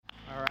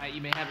right,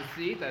 you may have a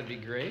seat. That'd be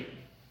great.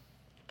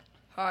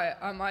 Hi,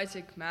 I'm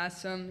Isaac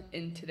Massam,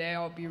 and today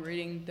I'll be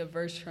reading the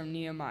verse from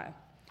Nehemiah.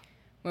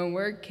 When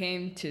word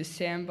came to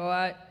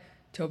Sanballat,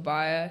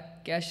 Tobiah,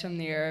 Geshem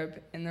the Arab,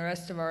 and the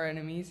rest of our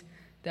enemies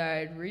that I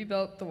had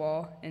rebuilt the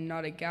wall and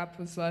not a gap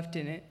was left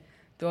in it,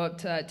 though up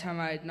to that time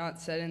I had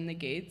not set in the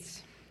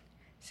gates,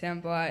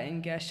 Sanballat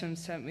and Geshem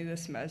sent me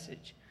this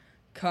message: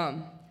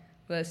 "Come,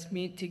 let us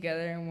meet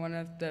together in one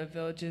of the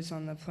villages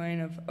on the plain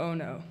of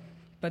Ono."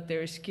 But they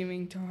were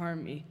scheming to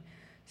harm me.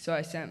 So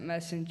I sent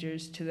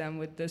messengers to them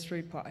with this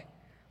reply: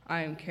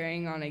 "I am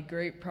carrying on a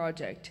great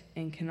project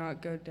and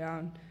cannot go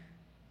down.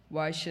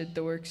 Why should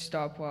the work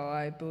stop while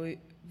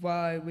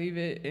I leave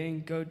it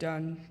and go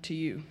down to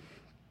you?"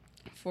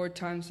 4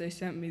 times they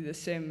sent me the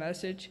same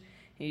message,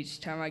 and each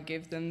time I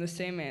gave them the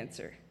same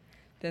answer.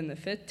 Then the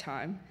 5th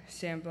time,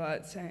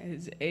 Sanballat sent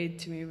his aide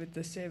to me with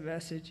the same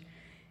message,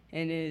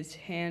 and in his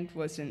hand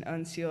was an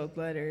unsealed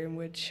letter in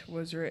which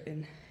was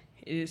written,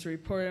 "It is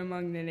reported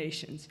among the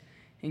nations,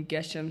 and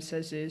Geshem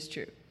says it is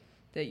true,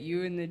 that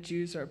you and the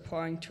Jews are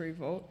plotting to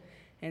revolt,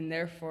 and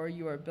therefore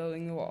you are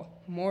building the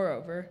wall.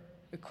 Moreover,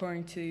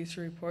 according to these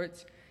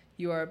reports,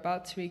 you are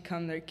about to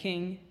become their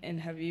king,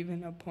 and have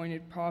even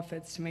appointed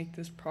prophets to make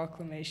this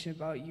proclamation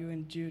about you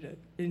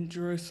in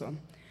Jerusalem.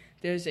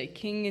 There is a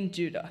king in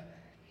Judah.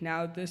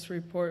 Now this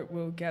report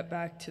will get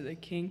back to the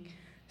king,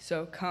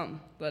 so come,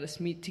 let us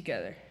meet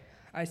together."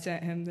 I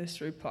sent him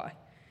this reply: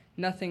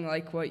 "Nothing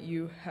like what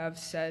you have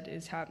said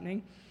is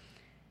happening.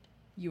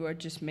 You are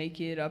just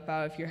making it up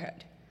out of your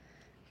head."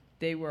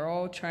 They were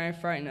all trying to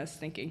frighten us,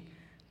 thinking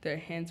their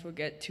hands will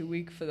get too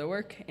weak for the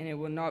work and it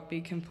will not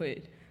be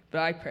completed.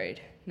 But I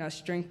prayed, "Now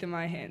strengthen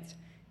my hands."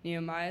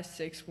 Nehemiah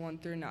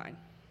 6:1-9.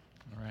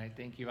 All right,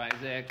 thank you,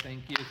 Isaac.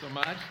 Thank you so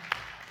much.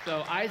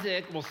 So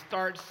Isaac will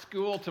start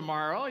school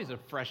tomorrow. He's a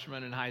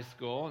freshman in high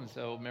school, and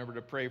so remember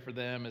to pray for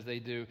them as they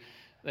do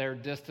their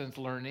distance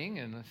learning,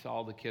 and it's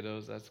all the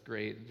kiddos. That's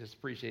great. Just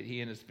appreciate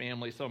he and his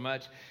family so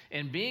much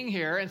and being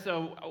here. And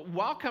so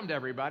welcome to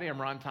everybody. I'm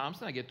Ron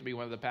Thompson. I get to be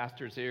one of the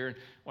pastors here, and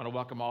want to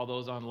welcome all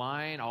those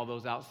online, all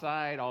those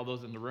outside, all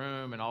those in the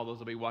room, and all those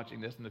will be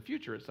watching this in the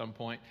future at some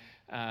point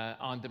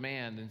on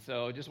demand. And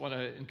so I just want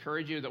to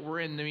encourage you that we're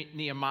in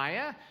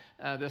Nehemiah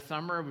this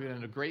summer. We've been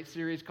in a great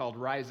series called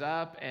Rise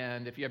Up,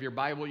 and if you have your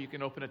Bible, you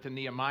can open it to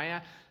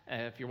Nehemiah.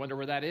 If you wonder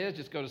where that is,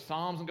 just go to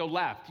Psalms and go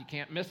left. You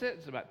can't miss it.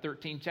 It's about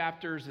 13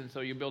 chapters, and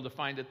so you'll be able to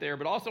find it there.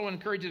 But also I want to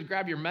encourage you to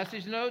grab your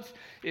message notes.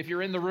 If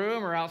you're in the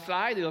room or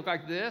outside, they look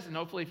like this, and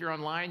hopefully if you're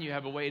online, you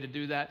have a way to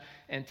do that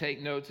and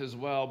take notes as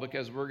well,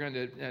 because we're going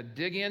to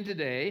dig in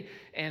today,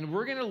 and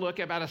we're going to look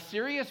about a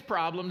serious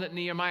problem that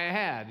Nehemiah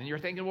had. And you're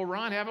thinking, well,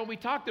 Ron, haven't we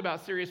talked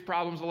about serious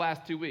problems the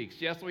last 2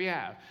 weeks? Yes, we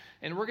have.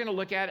 And we're going to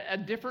look at a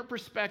different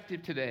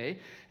perspective today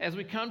as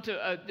we come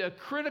to a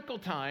critical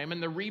time in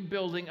the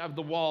rebuilding of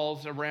the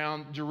walls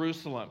around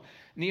Jerusalem.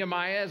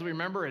 Nehemiah, as we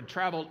remember, had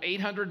traveled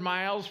 800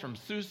 miles from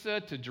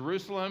Susa to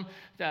Jerusalem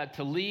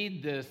to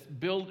lead this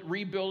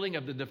rebuilding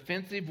of the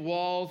defensive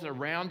walls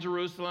around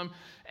Jerusalem.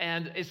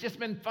 And it's just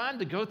been fun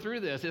to go through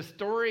this. His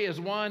story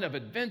is one of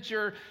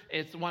adventure.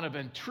 It's one of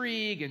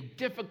intrigue and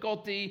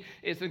difficulty.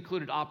 It's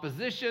included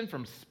opposition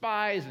from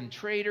spies and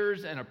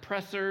traitors and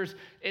oppressors.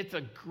 It's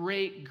a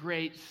great,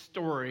 great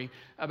story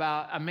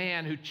about a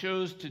man who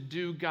chose to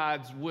do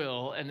God's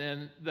will, and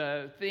then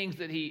the things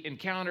that he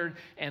encountered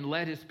and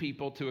led his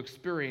people to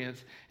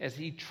experience as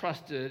he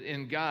trusted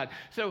in God.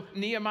 So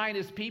Nehemiah and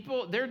his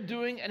people, they're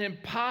doing an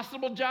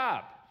impossible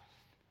job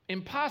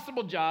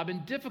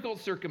in difficult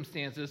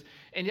circumstances,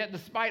 and yet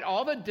despite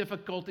all the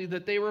difficulty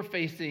that they were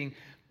facing,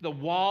 the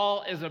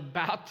wall is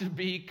about to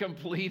be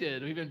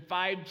completed. We've been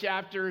 5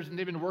 chapters, and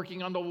they've been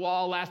working on the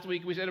wall. Last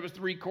week, we said it was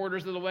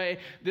 3/4 of the way.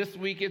 This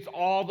week, it's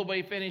all the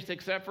way finished,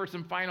 except for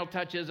some final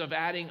touches of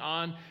adding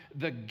on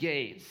the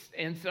gates.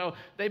 And so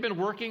they've been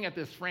working at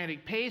this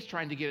frantic pace,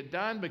 trying to get it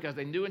done, because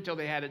they knew until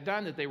they had it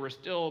done that they were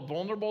still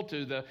vulnerable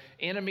to the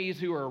enemies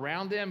who were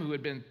around them, who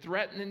had been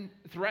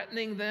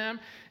threatening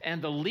them.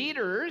 And the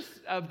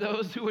leaders of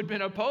those who had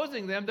been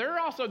opposing them, they're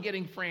also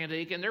getting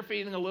frantic, and they're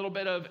feeling a little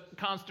bit of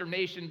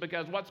consternation,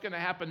 because what's going to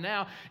happen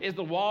now is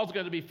the wall's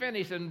going to be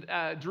finished, and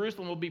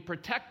Jerusalem will be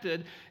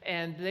protected,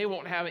 and they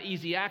won't have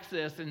easy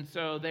access. And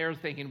so they're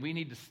thinking, we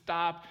need to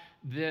stop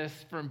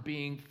this from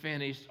being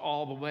finished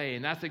all the way.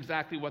 And that's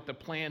exactly what the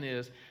plan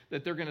is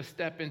that they're going to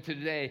step into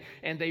today.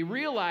 And they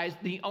realized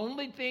the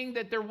only thing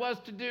that there was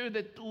to do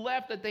that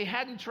left that they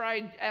hadn't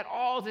tried at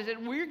all is they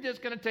said, we're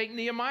just going to take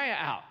Nehemiah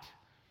out.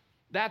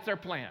 That's our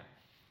plan.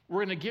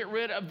 We're going to get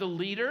rid of the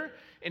leader,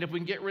 and if we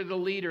can get rid of the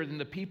leader, then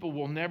the people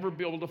will never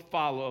be able to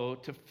follow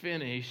to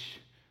finish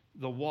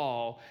the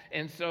wall.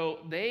 And so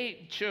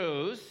they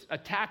chose a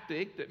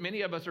tactic that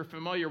many of us are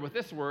familiar with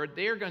this word.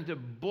 They are going to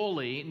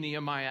bully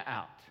Nehemiah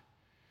out.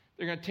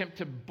 They're going to attempt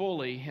to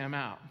bully him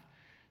out.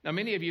 Now,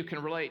 many of you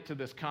can relate to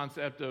this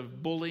concept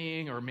of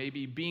bullying, or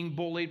maybe being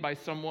bullied by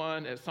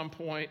someone at some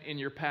point in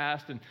your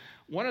past. And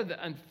one of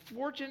the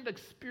unfortunate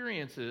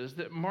experiences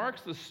that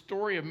marks the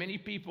story of many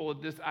people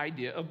is this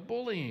idea of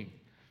bullying.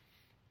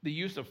 The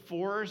use of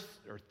force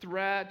or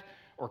threat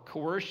or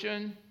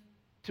coercion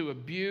to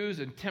abuse,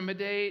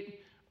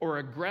 intimidate, or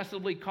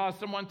aggressively cause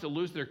someone to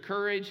lose their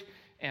courage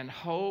and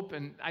hope.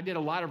 And I did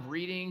a lot of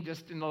reading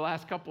just in the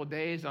last couple of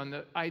days on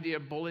the idea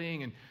of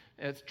bullying, and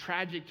it's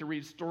tragic to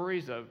read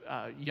stories of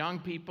young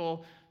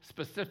people,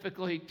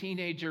 specifically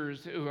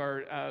teenagers, who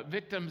are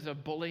victims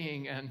of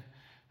bullying.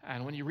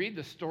 And when you read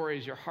the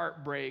stories, your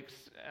heart breaks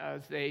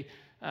as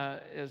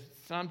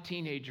some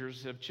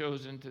teenagers have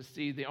chosen to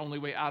see the only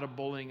way out of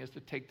bullying is to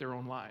take their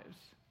own lives,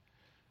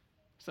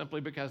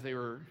 simply because they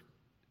were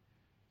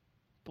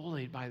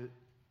bullied by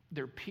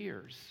their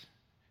peers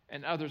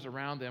and others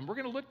around them. We're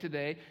going to look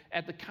today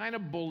at the kind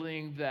of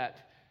bullying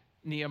that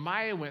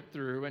Nehemiah went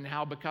through and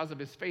how, because of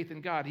his faith in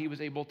God, he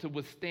was able to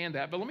withstand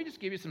that. But let me just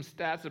give you some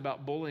stats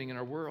about bullying in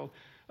our world.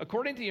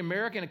 According to the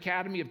American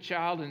Academy of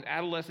Child and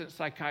Adolescent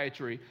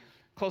Psychiatry,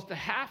 close to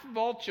half of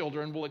all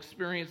children will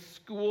experience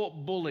school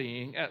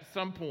bullying at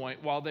some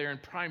point while they're in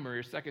primary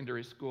or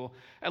secondary school.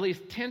 At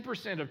least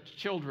 10% of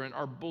children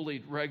are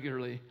bullied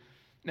regularly.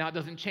 Now, it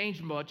doesn't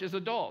change much as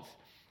adults.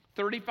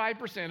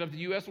 35% of the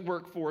U.S.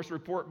 workforce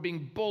report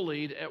being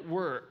bullied at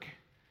work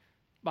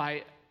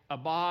by a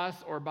boss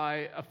or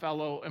by a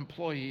fellow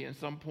employee at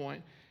some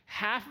point.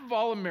 Half of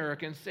all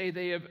Americans say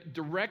they have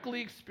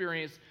directly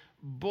experienced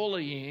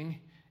bullying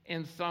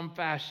in some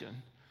fashion.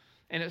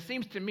 And it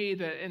seems to me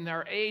that in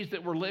our age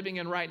that we're living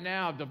in right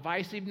now,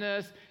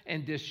 divisiveness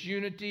and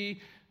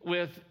disunity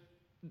with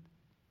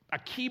a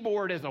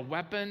keyboard as a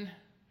weapon,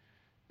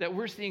 that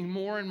we're seeing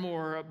more and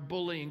more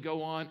bullying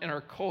go on in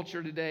our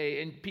culture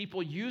today, and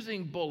people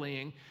using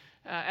bullying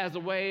as a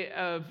way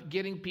of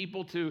getting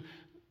people to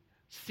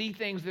see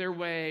things their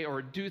way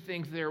or do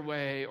things their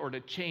way or to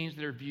change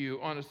their view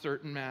on a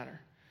certain matter.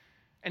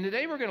 And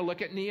today we're going to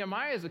look at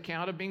Nehemiah's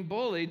account of being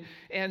bullied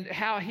and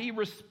how he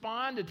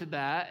responded to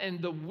that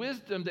and the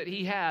wisdom that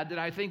he had that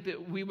I think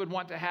that we would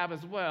want to have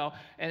as well,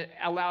 and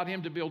allowed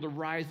him to be able to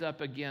rise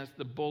up against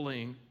the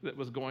bullying that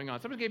was going on.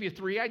 So I'm going to give you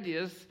 3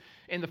 ideas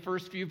in the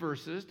first few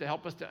verses to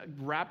help us to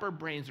wrap our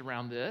brains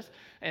around this.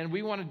 And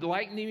we want to,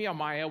 like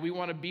Nehemiah, we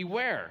want to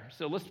beware.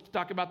 So let's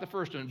talk about the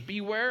first one.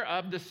 Beware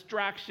of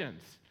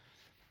distractions.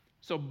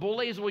 So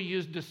bullies will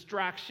use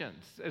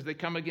distractions as they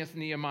come against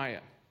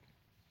Nehemiah.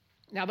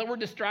 Now, the word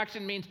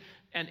distraction means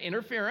an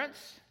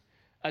interference,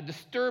 a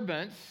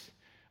disturbance,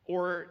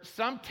 or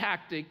some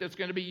tactic that's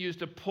going to be used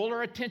to pull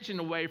our attention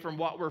away from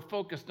what we're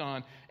focused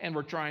on and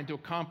we're trying to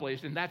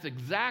accomplish. And that's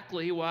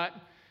exactly what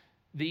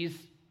these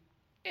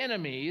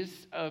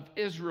enemies of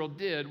Israel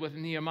did with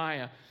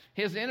Nehemiah.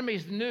 His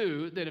enemies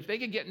knew that if they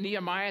could get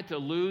Nehemiah to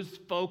lose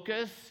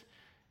focus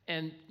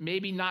and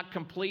maybe not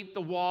complete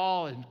the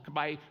wall, and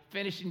by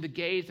finishing the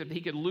gates, if he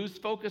could lose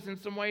focus in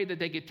some way, that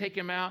they could take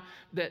him out,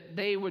 that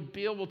they would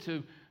be able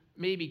to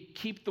maybe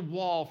keep the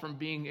wall from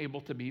being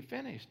able to be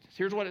finished.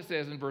 Here's what it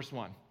says in verse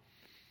 1.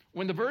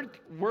 When the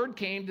word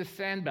came to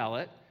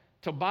Sanballat,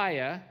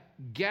 Tobiah,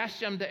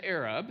 Geshem the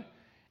Arab,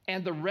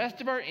 and the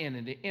rest of our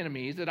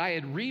enemies that I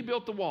had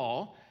rebuilt the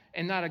wall,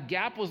 and not a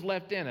gap was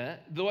left in it,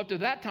 though up to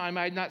that time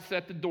I had not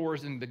set the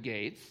doors and the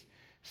gates,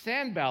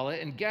 Sanballat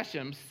and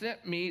Geshem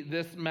sent me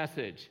this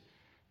message.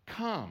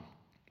 Come,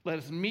 let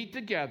us meet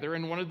together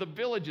in one of the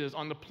villages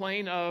on the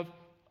plain of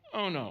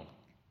Ono.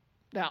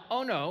 Now,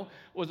 Ono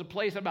was a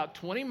place about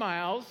 20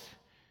 miles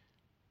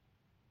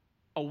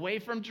away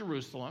from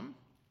Jerusalem,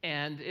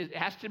 and it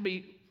has to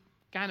be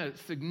kind of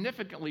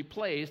significantly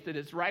placed that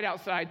it's right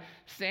outside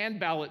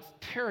Sanballat's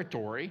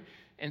territory,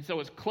 and so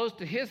it's close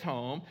to his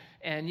home,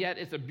 and yet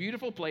it's a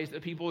beautiful place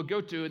that people would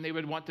go to, and they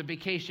would want to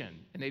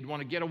vacation, and they'd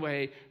want to get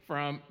away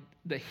from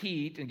the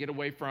heat and get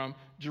away from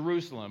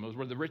Jerusalem. It was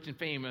where the rich and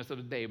famous of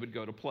the day would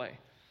go to play.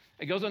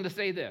 It goes on to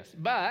say this,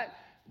 but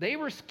they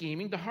were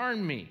scheming to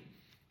harm me.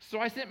 So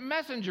I sent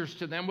messengers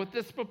to them with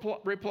this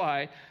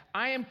reply,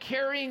 I am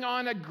carrying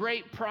on a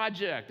great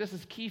project. This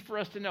is key for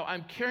us to know.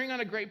 I'm carrying on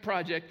a great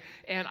project,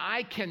 and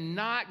I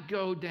cannot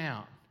go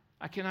down.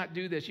 I cannot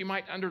do this. You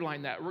might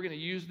underline that. We're going to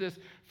use this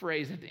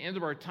phrase at the end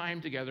of our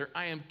time together.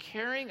 I am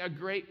carrying a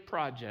great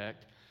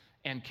project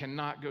and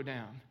cannot go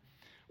down.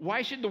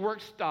 Why should the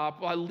work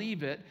stop while I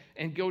leave it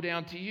and go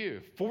down to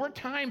you? 4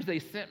 times they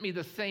sent me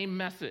the same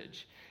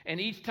message, and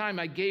each time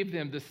I gave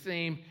them the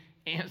same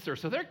answer.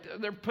 So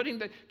they're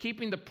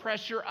keeping the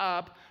pressure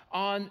up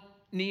on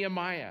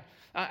Nehemiah.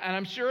 And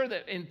I'm sure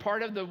that in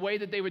part of the way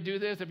that they would do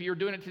this, if you were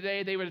doing it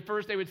today, they would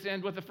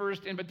send with the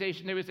first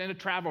invitation, they would send a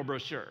travel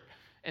brochure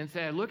and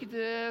say, look at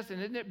this,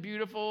 and isn't it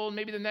beautiful? And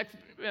maybe the next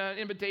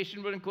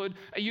invitation would include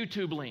a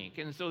YouTube link,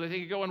 and so that they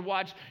could go and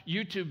watch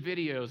YouTube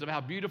videos of how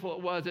beautiful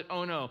it was at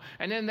Ono.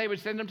 And then they would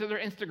send them to their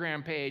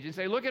Instagram page and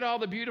say, look at all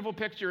the beautiful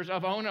pictures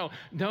of Ono.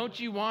 Don't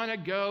you want to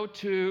go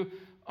to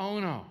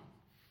Ono?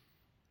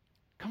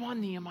 Come on,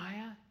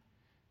 Nehemiah.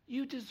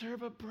 You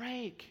deserve a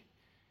break.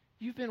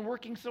 You've been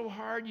working so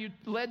hard. You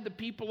led the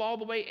people all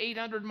the way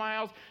 800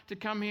 miles to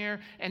come here.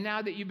 And now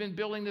that you've been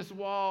building this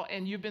wall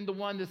and you've been the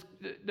one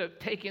that's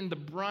taken the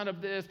brunt of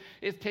this,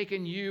 it's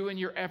taken you and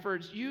your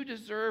efforts. You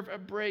deserve a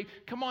break.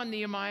 Come on,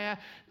 Nehemiah.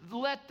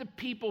 Let the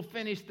people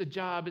finish the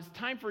job. It's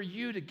time for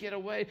you to get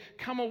away.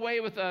 Come away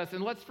with us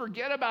and let's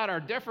forget about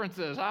our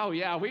differences. Oh,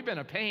 yeah, we've been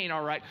a pain,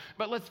 all right.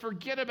 But let's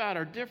forget about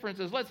our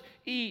differences. Let's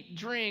eat,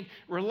 drink,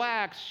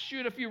 relax,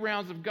 shoot a few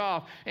rounds of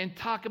golf, and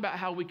talk about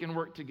how we can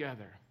work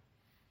together.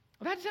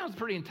 Well, that sounds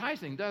pretty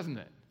enticing, doesn't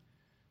it?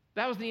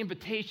 That was the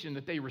invitation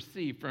that they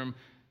received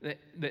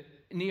that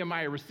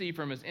Nehemiah received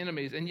from his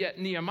enemies. And yet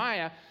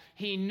Nehemiah,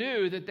 he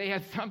knew that they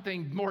had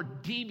something more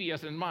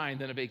devious in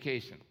mind than a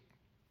vacation.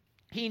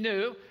 He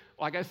knew,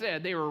 like I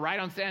said, they were right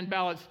on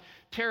Sanballat's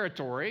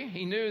territory.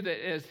 He knew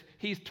that as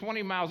he's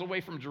 20 miles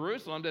away from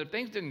Jerusalem, that if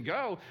things didn't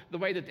go the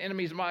way that the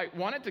enemies might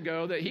want it to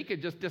go, that he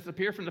could just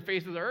disappear from the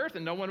face of the earth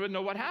and no one would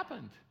know what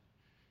happened.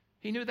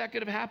 He knew that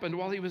could have happened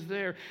while he was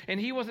there. And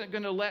he wasn't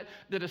going to let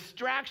the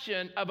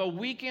distraction of a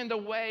weekend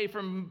away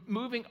from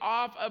moving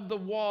off of the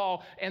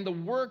wall and the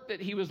work that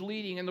he was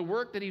leading and the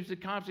work that he was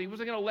accomplishing, he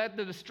wasn't going to let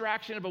the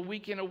distraction of a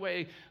weekend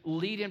away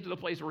lead him to the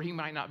place where he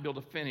might not be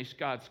able to finish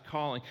God's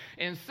calling.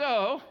 And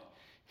so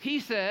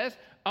he says,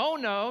 oh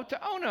no to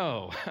oh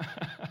no.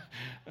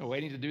 I'm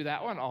waiting to do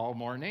that one all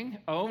morning.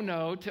 Oh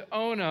no to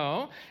oh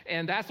no.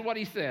 And that's what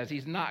he says.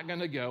 He's not going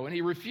to go. And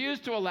he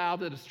refused to allow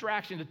the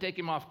distraction to take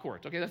him off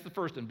course. Okay, that's the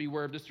first one.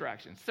 Beware of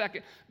distractions.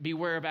 Second,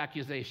 beware of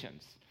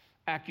accusations.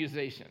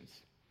 Accusations.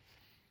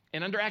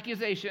 And under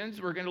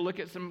accusations, we're going to look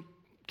at some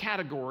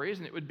categories,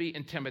 and it would be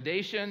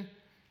intimidation,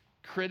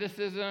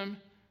 criticism,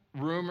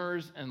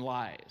 rumors, and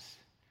lies.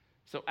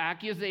 So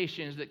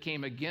accusations that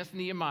came against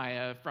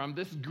Nehemiah from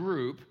this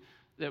group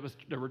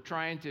that were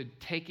trying to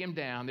take him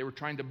down. They were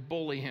trying to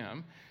bully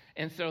him.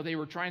 And so they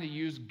were trying to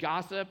use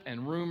gossip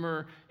and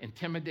rumor,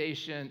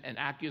 intimidation, and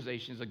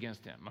accusations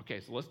against him. Okay,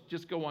 so let's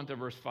just go on to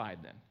verse 5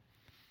 then.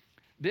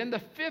 Then the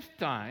fifth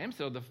time,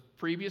 so the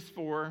previous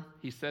four,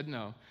 he said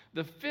no.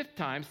 The fifth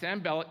time,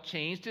 Sanballat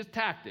changed his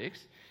tactics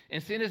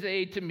and sent his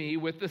aide to me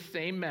with the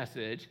same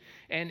message.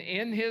 And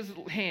in his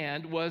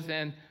hand was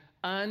an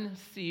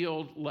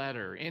unsealed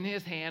letter. In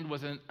his hand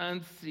was an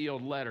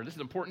unsealed letter. This is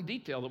an important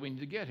detail that we need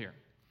to get here.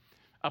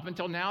 Up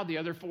until now, the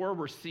other four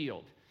were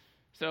sealed.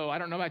 So I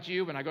don't know about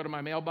you, when I go to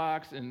my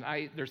mailbox and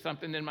there's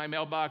something in my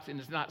mailbox and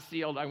it's not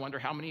sealed, I wonder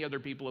how many other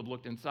people have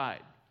looked inside.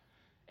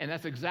 And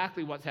that's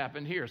exactly what's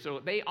happened here. So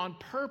they on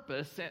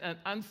purpose sent an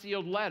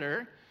unsealed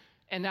letter,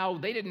 and now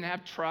they didn't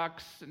have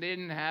trucks, they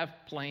didn't have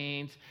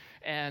planes,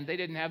 and they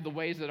didn't have the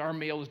ways that our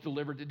mail is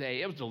delivered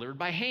today. It was delivered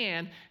by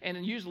hand,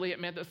 and usually it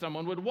meant that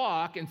someone would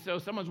walk, and so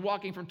someone's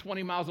walking from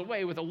 20 miles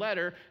away with a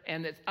letter,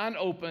 and it's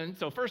unopened.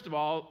 So first of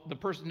all, the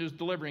person who's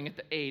delivering it,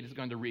 the aide, is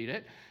going to read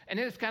it. And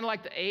then it's kind of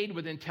like the aide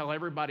would then tell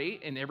everybody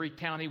in every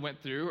town he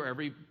went through or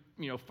every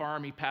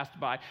farm he passed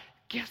by,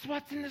 guess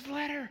what's in this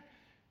letter?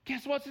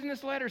 Guess what's in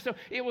this letter? So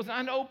it was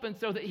unopened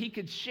so that he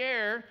could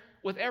share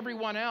with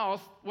everyone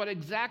else what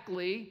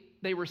exactly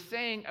they were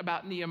saying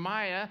about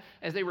Nehemiah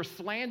as they were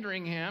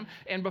slandering him.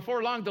 And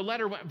before long, the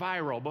letter went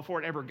viral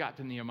before it ever got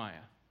to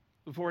Nehemiah,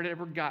 before it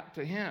ever got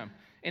to him.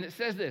 And it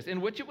says this,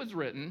 in which it was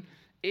written,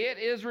 it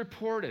is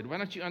reported. Why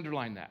don't you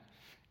underline that?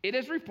 It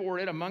is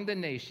reported among the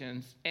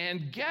nations,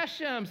 and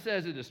Geshem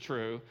says it is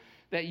true,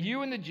 that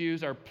you and the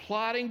Jews are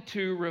plotting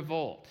to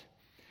revolt.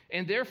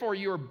 And therefore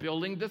you are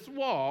building this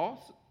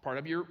wall, part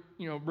of your,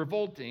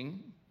 revolting,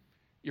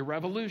 your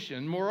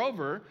revolution.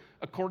 Moreover,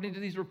 according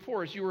to these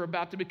reports, you are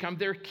about to become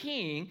their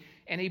king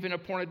and even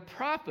appointed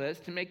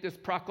prophets to make this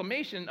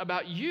proclamation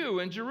about you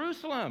in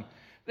Jerusalem.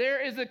 There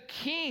is a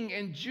king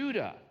in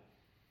Judah.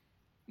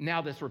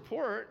 Now this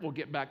report, we'll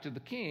get back to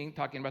the king,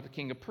 talking about the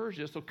king of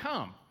Persia. So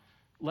come,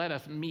 let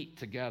us meet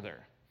together.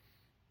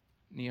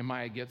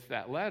 Nehemiah gets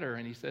that letter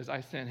and he says, I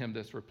sent him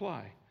this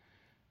reply.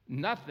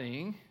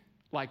 Nothing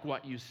like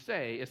what you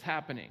say is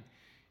happening.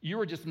 You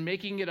are just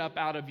making it up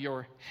out of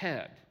your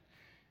head.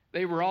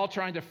 They were all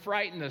trying to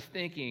frighten us,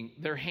 thinking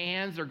their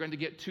hands are going to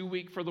get too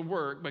weak for the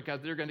work because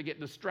they're going to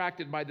get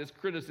distracted by this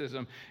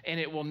criticism and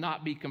it will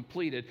not be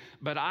completed.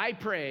 But I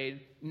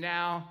prayed,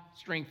 now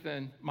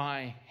strengthen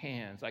my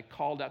hands. I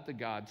called out to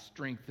God,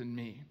 strengthen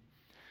me.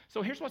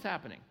 So here's what's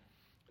happening.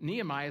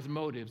 Nehemiah's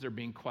motives are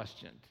being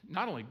questioned.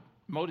 Not only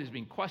motives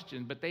being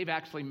questioned, but they've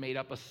actually made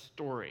up a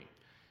story,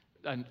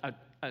 a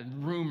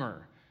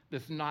rumor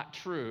that's not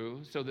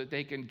true, so that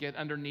they can get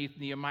underneath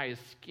Nehemiah's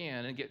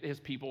skin and get his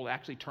people to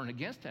actually turn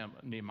against him.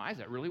 Nehemiah, is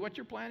that really what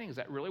you're planning? Is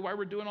that really why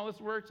we're doing all this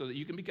work, so that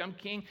you can become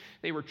king?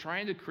 They were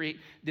trying to create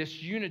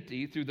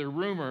disunity through their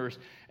rumors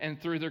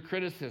and through their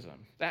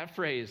criticism. That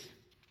phrase,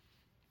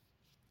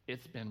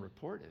 it's been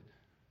reported.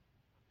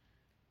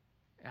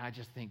 And I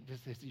just think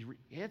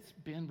it's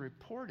been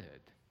reported.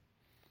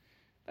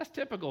 That's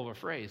typical of a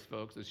phrase,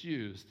 folks, that's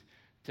used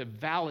to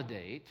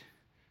validate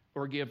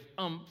or give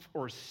oomph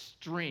or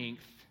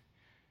strength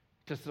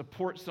to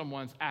support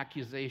someone's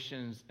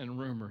accusations and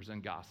rumors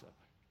and gossip.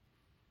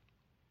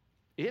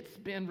 It's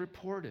been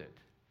reported.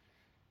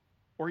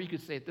 Or you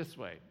could say it this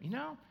way,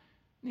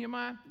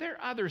 Nehemiah, there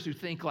are others who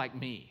think like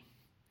me.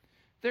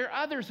 There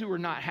are others who are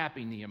not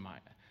happy, Nehemiah.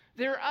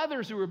 There are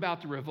others who are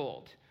about to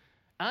revolt.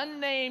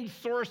 Unnamed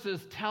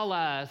sources tell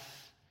us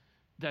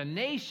the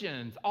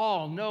nations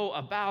all know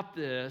about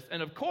this.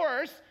 And of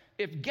course,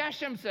 if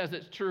Geshem says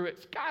it's true,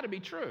 it's got to be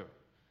true.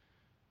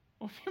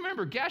 Well, if you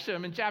remember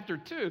Geshem in chapter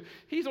 2,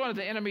 he's one of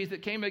the enemies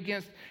that came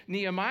against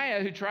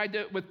Nehemiah, who tried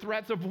to, with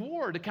threats of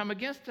war, to come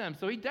against him.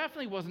 So he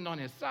definitely wasn't on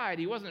his side.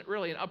 He wasn't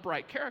really an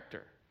upright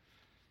character.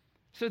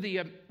 So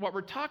what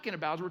we're talking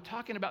about is we're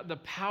talking about the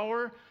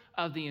power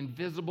of the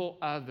invisible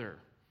other.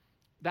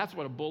 That's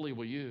what a bully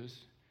will use.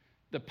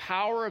 The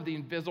power of the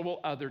invisible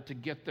other to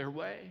get their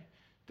way,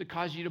 to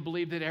cause you to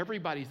believe that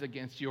everybody's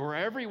against you, or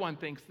everyone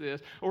thinks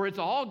this, or it's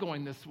all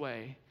going this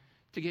way,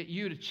 to get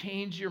you to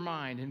change your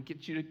mind and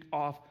get you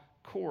off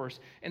course.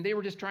 And they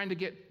were just trying to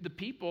get the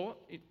people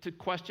to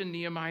question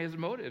Nehemiah's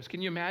motives.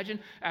 Can you imagine,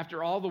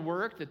 after all the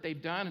work that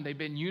they've done and they've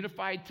been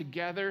unified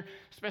together,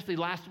 especially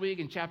last week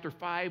in chapter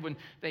 5, when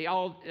they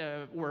all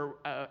were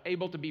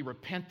able to be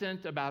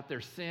repentant about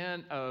their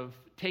sin of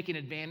taking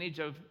advantage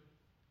of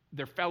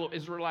their fellow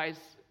Israelites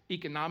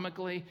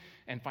economically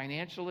and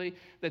financially,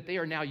 that they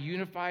are now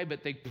unified,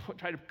 but they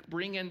try to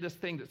bring in this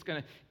thing that's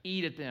going to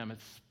eat at them, a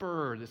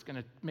spur that's going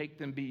to make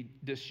them be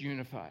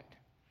disunified.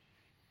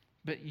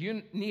 But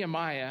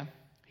Nehemiah,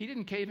 he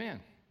didn't cave in.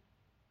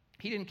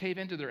 He didn't cave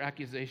into their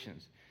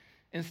accusations.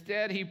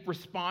 Instead, he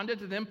responded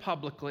to them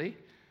publicly.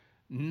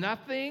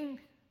 Nothing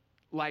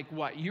like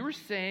what you're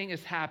saying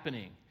is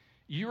happening.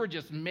 You are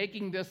just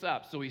making this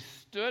up. So he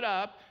stood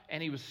up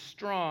and he was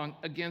strong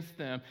against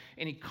them.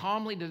 And he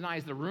calmly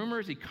denies the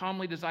rumors. He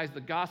calmly denies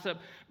the gossip,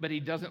 but he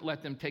doesn't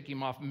let them take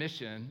him off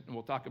mission. And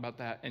we'll talk about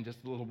that in just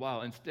a little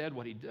while. Instead,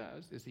 what he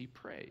does is he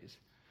prays.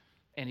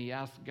 And he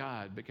asks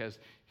God, because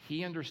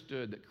he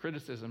understood that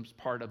criticism's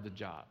part of the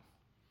job.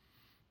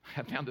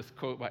 I found this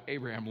quote by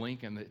Abraham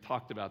Lincoln that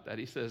talked about that.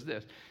 He says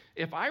this: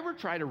 "If I were to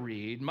try to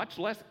read, much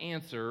less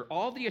answer,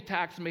 all the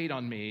attacks made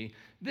on me,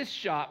 this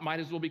shop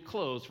might as well be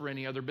closed for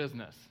any other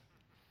business."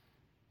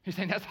 He's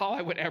saying that's all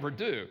I would ever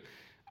do.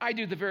 I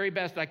do the very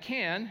best I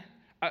can,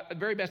 the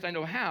very best I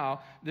know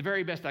how, the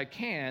very best I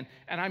can,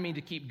 and I mean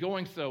to keep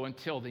going so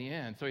until the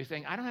end. So he's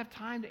saying, I don't have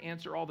time to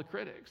answer all the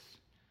critics.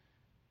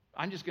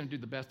 I'm just going to do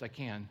the best I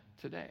can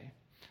today.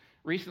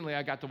 Recently,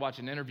 I got to watch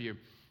an interview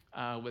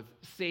with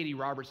Sadie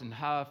Robertson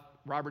Huff.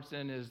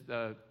 Robertson is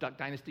the Duck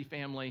Dynasty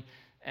family,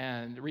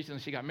 and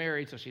recently she got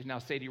married, so she's now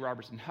Sadie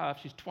Robertson Huff.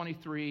 She's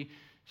 23.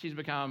 She's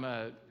become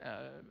a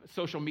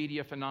social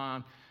media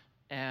phenomenon,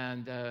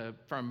 and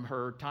from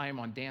her time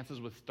on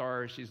Dances with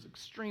Stars, she's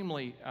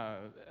extremely,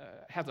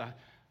 has a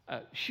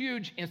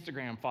huge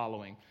Instagram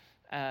following,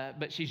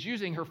 but she's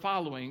using her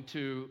following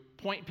to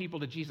point people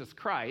to Jesus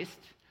Christ,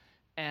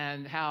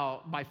 and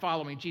how by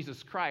following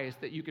Jesus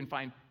Christ that you can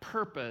find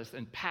purpose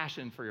and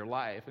passion for your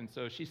life. And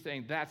so she's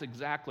saying that's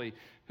exactly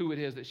who it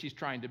is that she's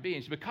trying to be.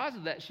 And because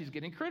of that, she's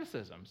getting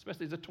criticism,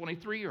 especially as a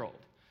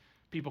 23-year-old.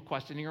 People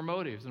questioning her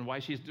motives and why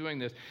she's doing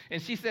this.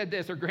 And she said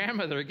this, her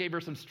grandmother gave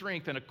her some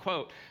strength, and a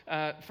quote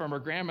from her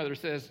grandmother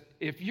says,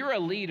 "If you're a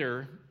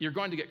leader, you're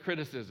going to get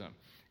criticism.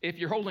 If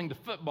you're holding the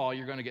football,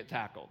 you're going to get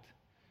tackled."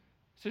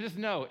 So just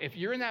know, if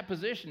you're in that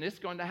position, it's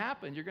going to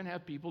happen. You're going to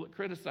have people that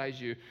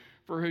criticize you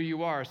for who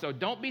you are. So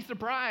don't be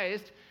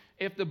surprised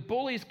if the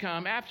bullies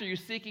come after you,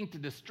 seeking to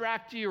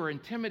distract you or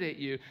intimidate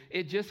you.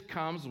 It just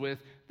comes with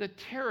the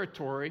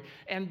territory.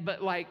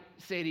 But like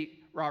Sadie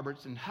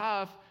Robertson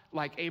Huff,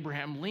 like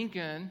Abraham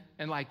Lincoln,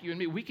 and like you and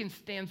me, we can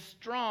stand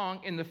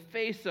strong in the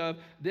face of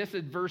this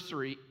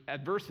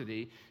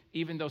adversity,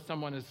 even though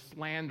someone is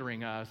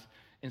slandering us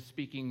and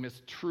speaking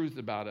mistruths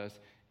about us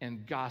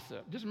and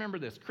gossip. Just remember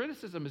this: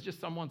 criticism is just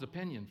someone's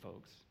opinion,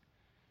 folks.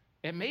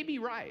 It may be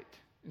right.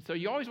 And so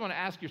you always want to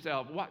ask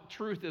yourself, what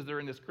truth is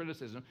there in this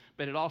criticism?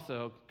 But it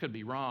also could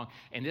be wrong.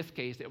 In this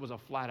case, it was a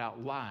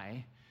flat-out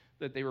lie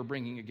that they were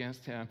bringing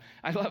against him.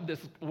 I love this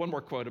one more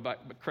quote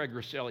about Craig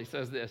Rochelle. He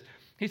says this.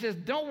 He says,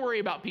 "Don't worry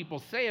about people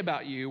say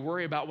about you.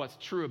 Worry about what's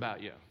true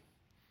about you."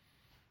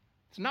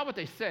 It's not what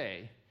they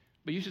say,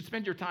 but you should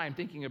spend your time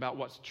thinking about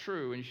what's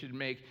true, and you should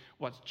make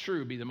what's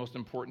true be the most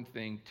important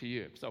thing to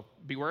you. So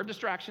beware of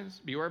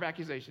distractions, beware of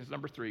accusations.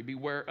 Number 3,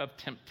 beware of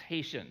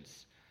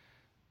temptations.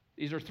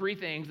 These are 3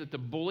 things that the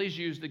bullies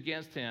used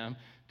against him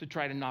to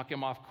try to knock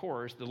him off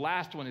course. The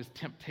last one is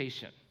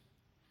temptation.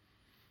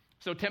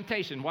 So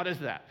temptation, what is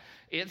that?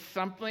 It's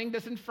something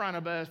that's in front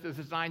of us that's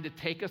designed to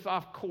take us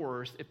off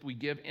course if we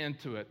give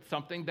into it.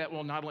 Something that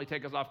will not only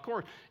take us off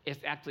course,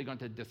 it's actually going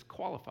to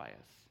disqualify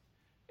us.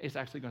 It's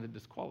actually going to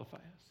disqualify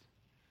us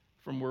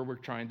from where we're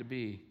trying to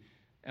be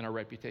and our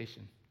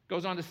reputation.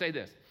 Goes on to say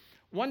this.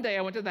 "One day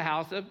I went to the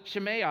house of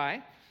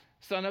Shimei,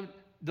 son of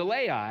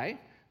Delai,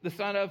 the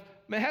son of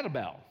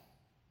Mehetabel."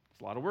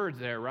 It's a lot of words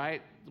there,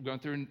 right? We're going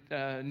through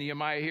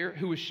Nehemiah here,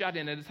 who was shut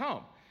in at his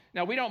home.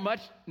 Now, we don't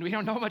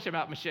know much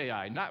about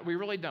Shimei. We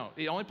really don't.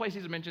 The only place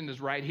he's mentioned is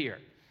right here.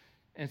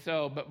 And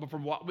so, but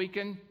from what we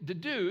can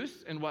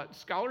deduce and what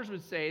scholars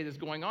would say is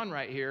going on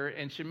right here,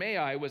 and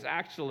Shimei was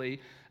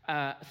actually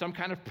some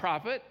kind of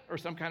prophet or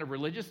some kind of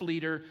religious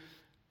leader,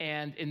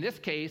 And in this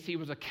case, he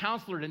was a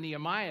counselor to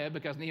Nehemiah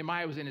because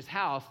Nehemiah was in his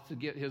house to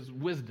get his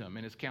wisdom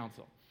and his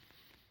counsel.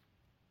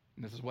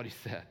 And this is what he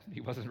said. He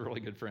wasn't a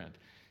really good friend.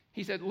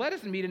 He said, let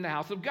us meet in the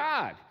house of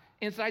God,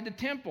 inside the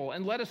temple,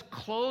 and let us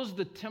close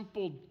the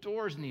temple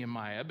doors,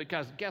 Nehemiah,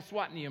 because guess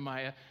what,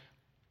 Nehemiah?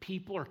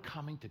 People are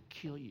coming to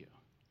kill you.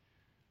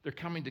 They're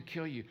coming to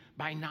kill you.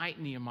 By night,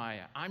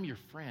 Nehemiah, I'm your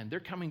friend. They're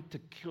coming to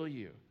kill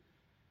you.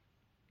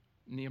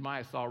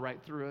 Nehemiah saw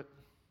right through it,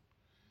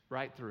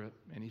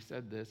 and he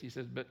said this. He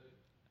says, but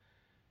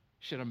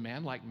should a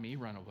man like me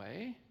run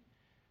away?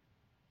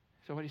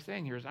 So what he's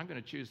saying here is, I'm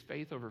going to choose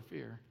faith over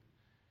fear.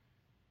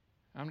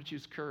 I'm going to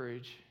choose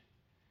courage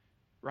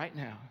right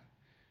now.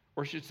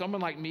 Or should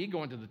someone like me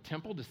go into the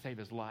temple to save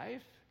his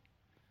life?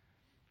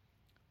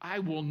 I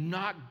will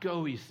not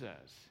go, he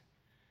says.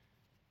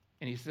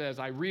 And he says,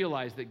 I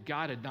realized that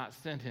God had not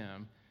sent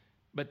him,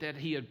 but that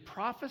he had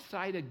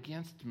prophesied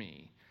against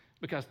me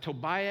because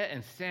Tobiah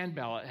and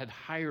Sanballat had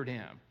hired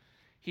him.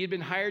 He had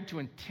been hired to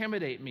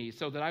intimidate me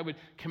so that I would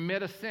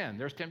commit a sin.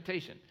 There's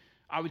temptation.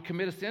 I would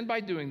commit a sin by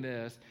doing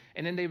this,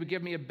 and then they would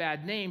give me a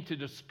bad name to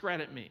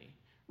discredit me.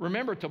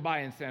 Remember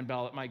Tobiah and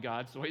Sanballat, my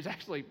God. So he's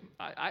actually,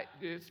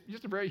 it's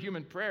just a very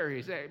human prayer.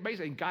 He's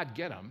basically, God,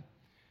 get them.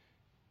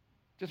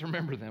 Just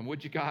remember them,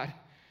 would you, God?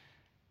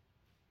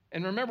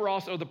 And remember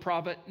also the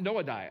prophet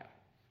Noadiah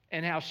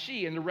and how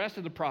she and the rest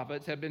of the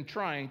prophets have been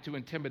trying to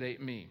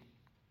intimidate me.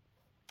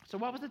 So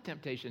what was the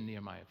temptation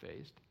Nehemiah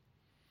faced?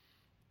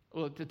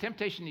 Well, the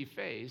temptation he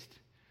faced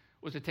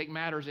was to take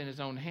matters in his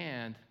own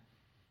hand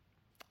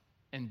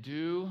and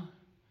do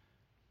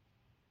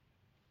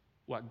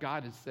what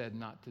God had said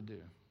not to do.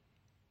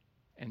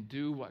 And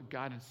do what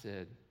God had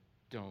said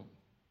don't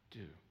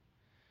do.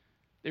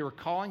 They were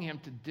calling him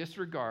to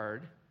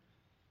disregard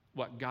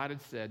what God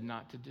had said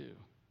not to do.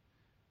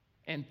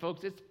 And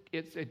folks,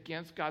 it's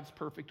against God's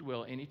perfect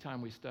will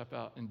anytime we step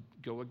out and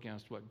go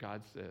against what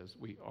God says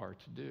we are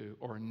to do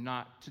or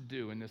not to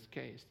do in this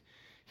case.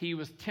 He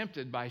was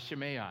tempted by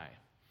Shimei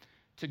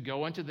to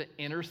go into the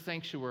inner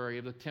sanctuary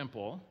of the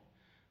temple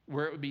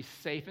where it would be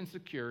safe and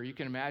secure. You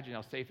can imagine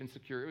how safe and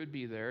secure it would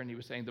be there. And he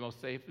was saying the most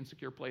safe and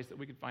secure place that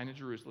we could find in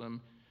Jerusalem,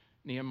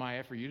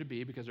 Nehemiah, for you to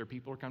be, because there are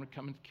people who are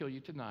coming to kill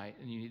you tonight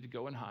and you need to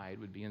go and hide,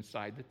 would be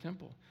inside the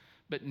temple.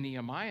 But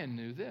Nehemiah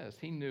knew this.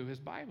 He knew his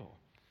Bible.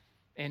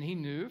 And he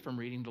knew from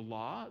reading the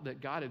law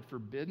that God had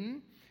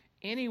forbidden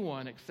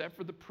anyone except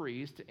for the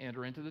priest to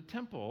enter into the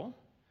temple,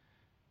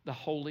 the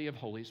Holy of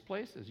Holies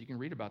places. You can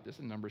read about this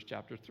in Numbers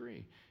chapter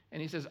 3.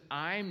 And he says,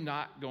 I'm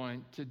not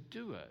going to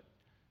do it.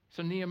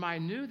 So Nehemiah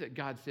knew that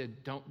God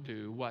said, don't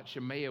do what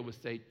Shemaiah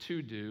would say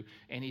to do.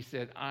 And he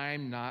said,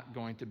 I'm not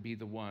going to be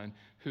the one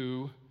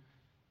who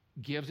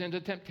gives into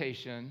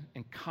temptation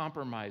and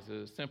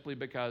compromises simply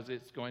because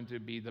it's going to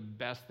be the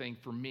best thing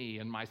for me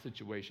in my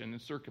situation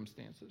and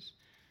circumstances.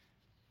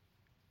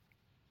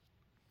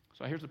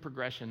 So here's the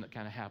progression that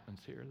kind of happens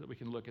here, that we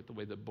can look at the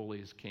way the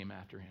bullies came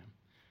after him.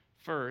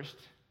 First,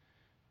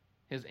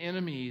 his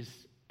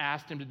enemies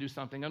asked him to do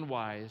something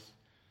unwise,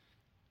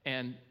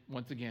 and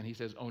once again, he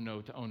says, oh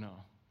no to oh no.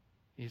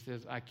 He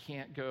says, I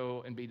can't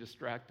go and be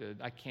distracted.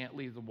 I can't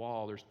leave the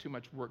wall. There's too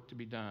much work to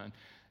be done,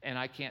 and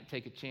I can't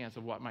take a chance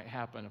of what might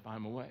happen if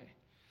I'm away.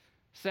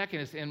 Second,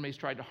 his enemies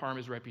tried to harm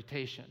his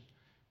reputation.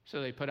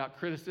 So they put out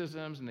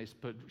criticisms, and they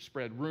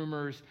spread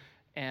rumors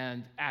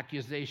and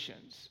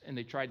accusations, and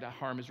they tried to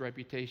harm his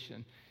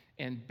reputation.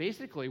 And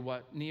basically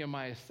what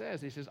Nehemiah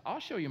says, he says, I'll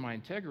show you my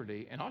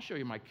integrity and I'll show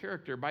you my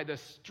character by the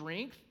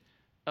strength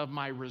of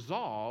my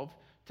resolve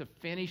to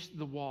finish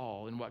the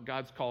wall and what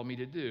God's called me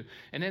to do.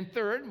 And then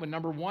third, when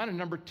number 1 and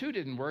number 2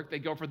 didn't work, they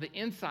go for the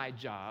inside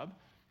job,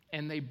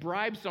 and they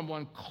bribe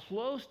someone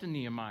close to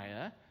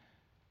Nehemiah,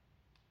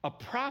 a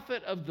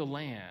prophet of the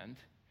land,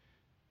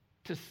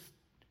 to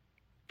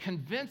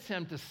convince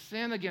him to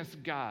sin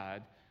against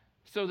God,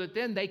 so that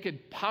then they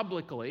could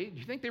publicly, do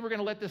you think they were going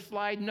to let this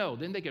slide? No.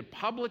 Then they could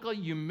publicly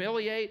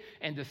humiliate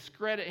and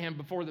discredit him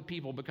before the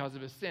people because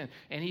of his sin.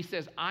 And he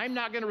says, I'm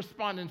not going to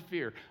respond in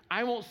fear.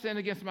 I won't sin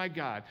against my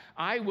God.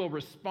 I will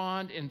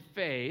respond in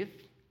faith.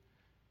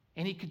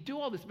 And he could do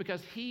all this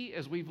because he,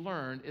 as we've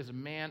learned, is a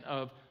man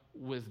of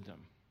wisdom.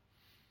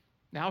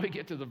 Now we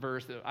get to the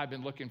verse that I've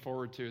been looking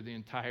forward to the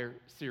entire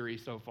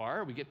series so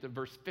far. We get to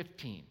verse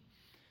 15.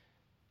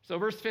 So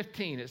verse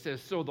 15, it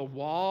says, so the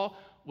wall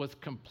was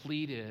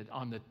completed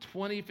on the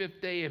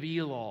 25th day of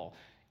Elul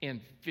in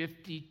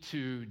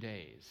 52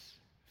 days.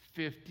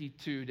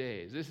 52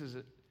 days. This is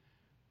a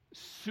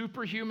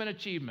superhuman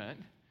achievement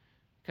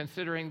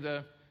considering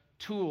the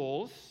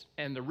tools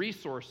and the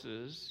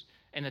resources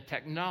and the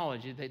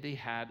technology that they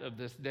had of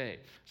this day.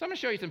 So I'm going to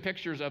show you some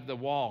pictures of the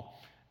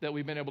wall that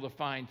we've been able to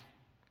find.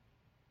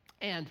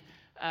 And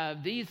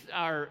these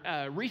are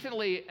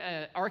recently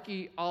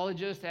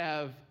archaeologists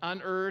have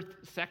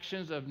unearthed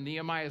sections of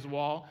Nehemiah's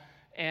wall.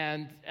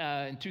 And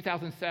in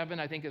 2007,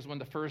 I think, is when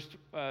the first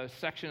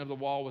section of the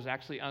wall was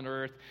actually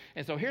unearthed.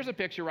 And so here's a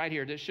picture right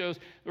here that shows,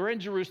 we're in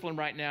Jerusalem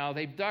right now.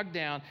 They've dug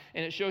down,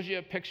 and it shows you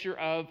a picture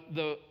of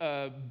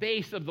the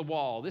base of the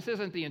wall. This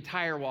isn't the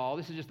entire wall.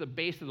 This is just the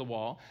base of the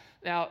wall.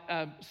 Now,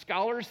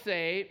 scholars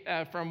say,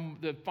 from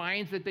the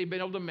finds that they've been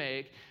able to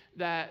make,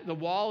 that the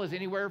wall is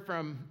anywhere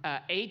from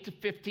 8 to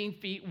 15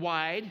 feet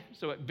wide,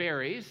 so it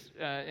varies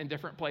in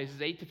different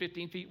places, 8 to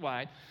 15 feet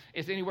wide.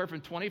 It's anywhere from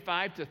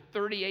 25 to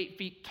 38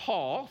 feet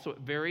tall, so it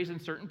varies in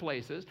certain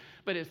places,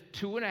 but it's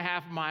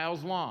 2.5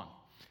 miles long.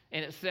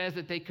 And it says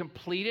that they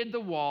completed the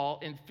wall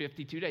in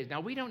 52 days.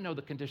 Now, we don't know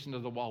the condition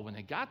of the wall when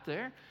they got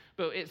there,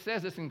 but it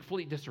says it's in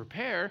complete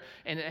disrepair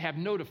and it have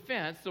no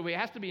defense, so it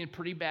has to be in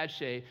pretty bad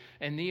shape.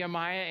 And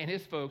Nehemiah and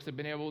his folks have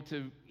been able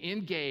to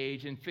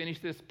engage and finish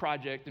this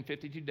project in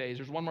 52 days.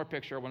 There's one more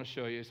picture I want to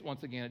show you.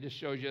 Once again, it just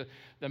shows you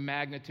the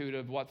magnitude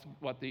of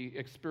what the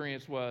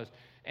experience was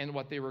and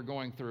what they were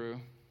going through.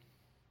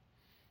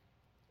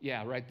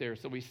 Yeah, right there.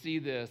 So we see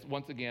this,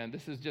 once again,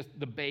 this is just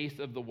the base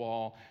of the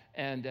wall,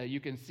 and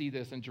you can see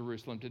this in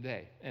Jerusalem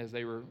today as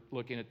they were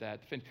looking at that.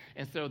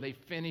 And so they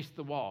finished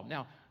the wall.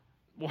 Now,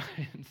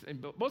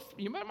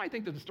 you might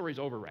think that the story's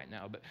over right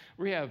now, but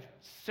we have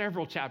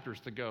several chapters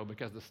to go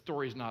because the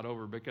story's not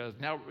over, because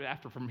now,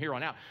 from here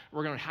on out,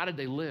 we're going to, how did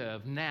they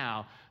live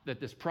now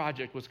that this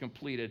project was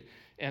completed,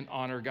 and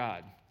honor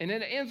God? And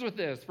then it ends with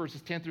this,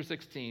 verses 10 through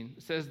 16.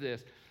 It says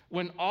this: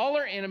 when all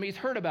our enemies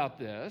heard about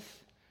this,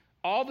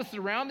 all the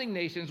surrounding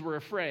nations were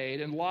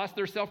afraid and lost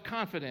their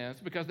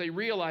self-confidence because they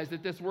realized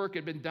that this work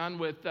had been done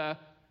with the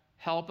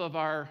help of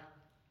our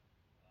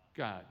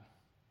God.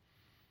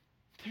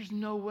 There's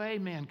no way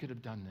man could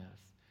have done this.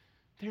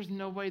 There's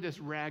no way this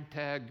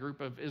ragtag group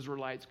of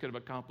Israelites could have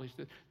accomplished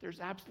this. There's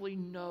absolutely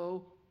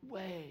no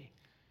way.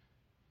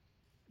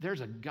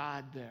 There's a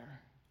God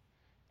there.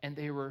 And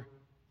they were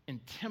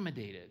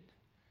intimidated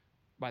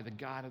by the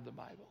God of the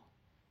Bible,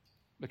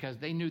 because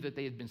they knew that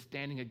they had been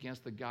standing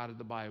against the God of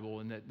the Bible,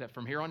 and that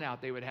from here on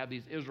out they would have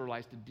these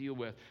Israelites to deal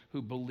with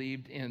who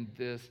believed in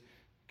this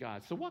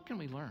God. So what can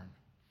we learn?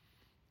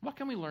 What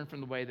can we learn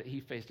from the way that he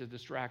faced his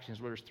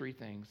distractions? Well, there's three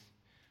things.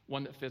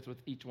 One that fits with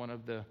each one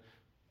of the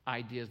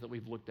ideas that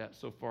we've looked at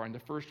so far. And the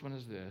first one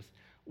is this: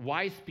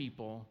 wise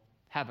people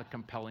have a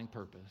compelling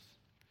purpose.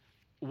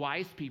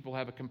 Wise people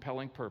have a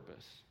compelling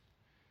purpose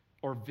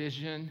or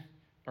vision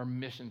or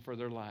mission for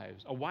their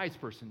lives. A wise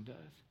person does.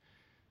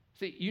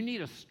 See, you need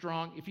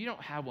if you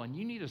don't have one,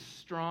 you need a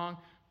strong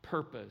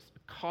purpose,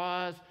 a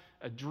cause,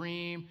 a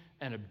dream,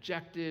 an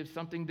objective,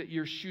 something that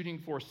you're shooting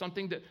for,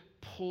 something that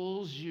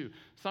pulls you,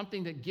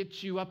 something that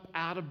gets you up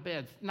out of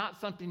bed, not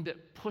something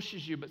that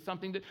pushes you, but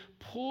something that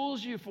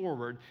pulls you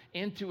forward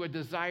into a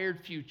desired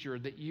future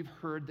that you've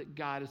heard that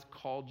God has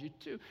called you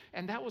to.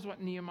 And that was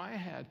what Nehemiah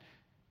had.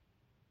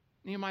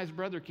 Nehemiah's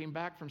brother came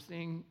back from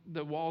seeing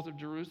the walls of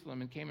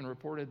Jerusalem and came and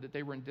reported that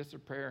they were in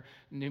disrepair.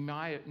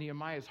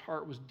 Nehemiah's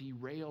heart was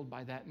derailed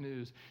by that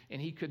news,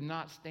 and he could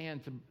not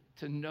stand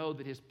to know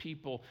that his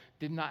people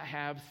did not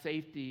have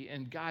safety.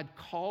 And God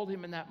called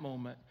him in that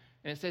moment.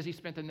 And it says he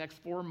spent the next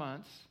 4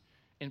 months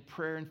in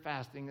prayer and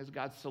fasting as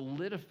God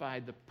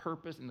solidified the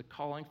purpose and the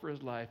calling for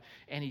his life,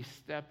 and he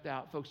stepped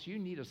out. Folks, you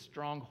need a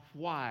strong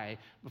why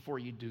before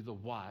you do the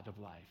what of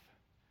life.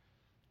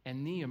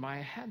 And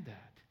Nehemiah had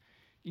that.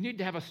 You need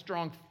to have a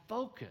strong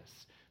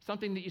focus,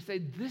 something that you say,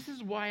 this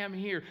is why I'm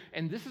here,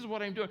 and this is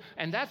what I'm doing.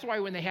 And that's why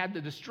when they had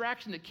the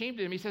distraction that came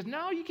to him, he says,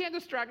 no, you can't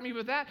distract me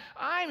with that.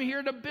 I'm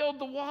here to build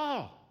the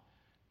wall.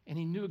 And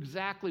he knew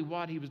exactly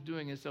what he was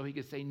doing, and so he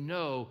could say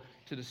no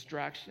to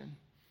distraction.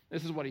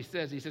 This is what he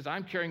says. He says,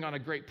 I'm carrying on a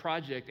great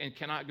project and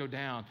cannot go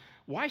down.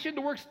 Why should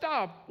the work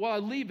stop while I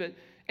leave it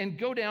and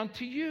go down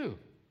to you?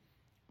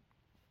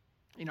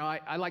 You know,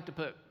 I like to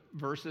put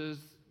verses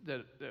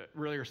that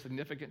really are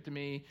significant to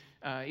me,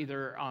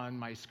 either on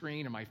my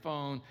screen or my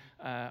phone,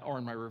 or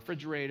in my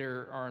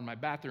refrigerator, or in my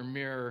bathroom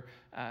mirror,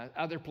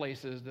 other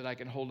places that I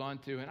can hold on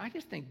to. And I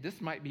just think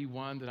this might be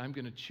one that I'm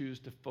going to choose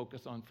to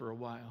focus on for a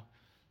while.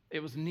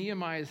 It was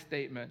Nehemiah's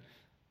statement: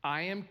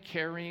 I am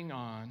carrying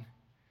on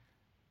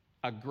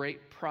a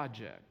great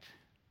project,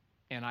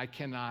 and I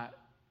cannot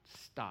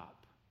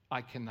stop.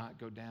 I cannot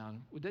go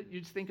down. You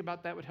just think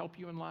about that would help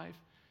you in life?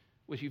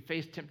 If you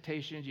face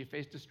temptations, you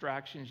face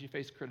distractions, you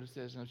face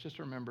criticisms, just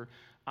remember,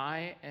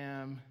 I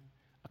am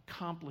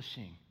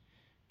accomplishing,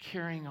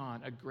 carrying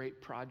on a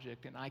great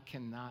project, and I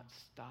cannot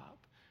stop.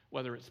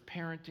 Whether it's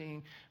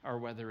parenting, or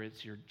whether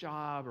it's your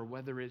job, or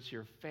whether it's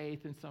your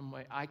faith in some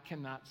way, I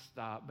cannot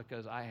stop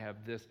because I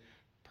have this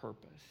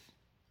purpose.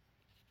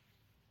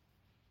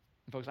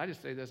 And folks, I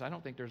just say this: I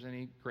don't think there's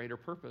any greater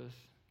purpose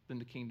than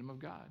the kingdom of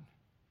God.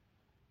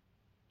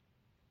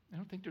 I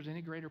don't think there's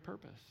any greater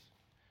purpose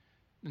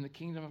than the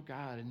kingdom of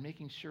God and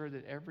making sure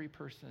that every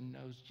person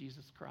knows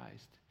Jesus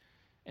Christ.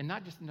 And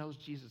not just knows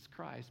Jesus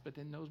Christ, but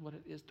then knows what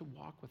it is to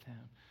walk with him,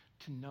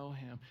 to know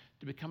him,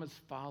 to become his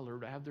follower,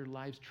 to have their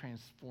lives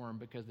transformed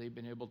because they've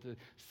been able to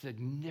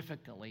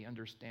significantly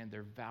understand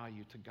their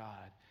value to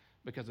God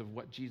because of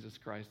what Jesus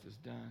Christ has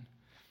done.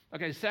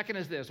 Okay, second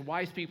is this: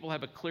 wise people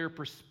have a clear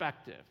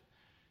perspective.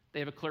 They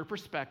have a clear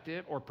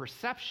perspective or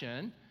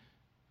perception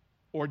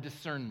or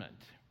discernment.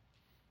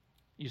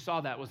 You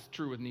saw that was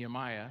true with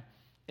Nehemiah,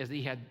 as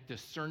he had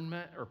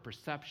discernment or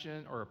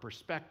perception or a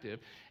perspective.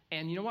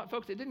 And you know what,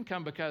 folks? It didn't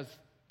come because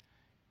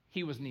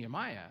he was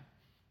Nehemiah.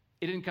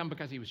 It didn't come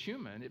because he was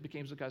human. It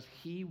became because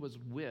he was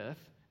with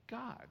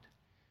God.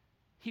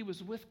 He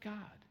was with God.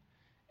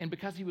 And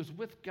because he was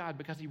with God,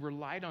 because he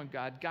relied on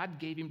God, God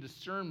gave him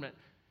discernment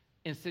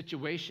in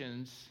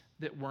situations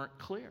that weren't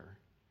clear.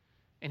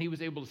 And he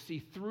was able to see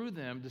through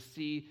them, to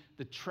see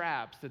the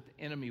traps that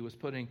the enemy was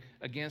putting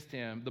against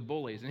him, the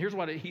bullies. And here's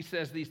what he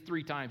says these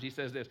 3 times. He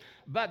says this,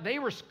 but they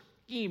were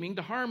scheming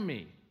to harm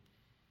me.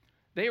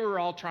 They were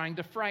all trying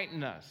to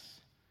frighten us.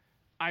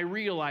 I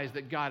realized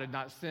that God had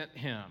not sent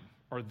him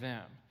or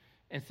them.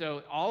 And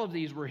so all of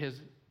these were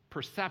his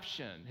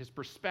perception, his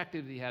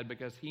perspective that he had,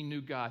 because he knew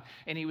God.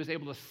 And he was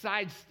able to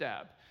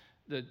sidestep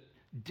the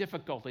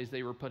difficulties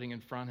they were putting in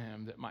front of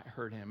him that might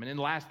hurt him. And then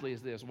lastly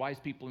is this: wise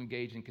people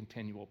engage in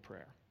continual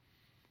prayer.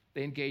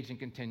 They engage in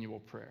continual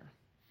prayer.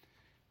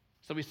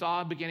 So we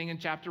saw beginning in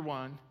chapter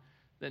 1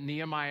 that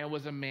Nehemiah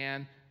was a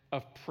man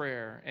of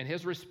prayer. And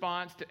his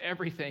response to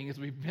everything, as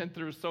we've been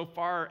through so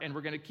far, and we're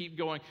going to keep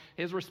going,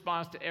 his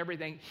response to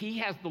everything, he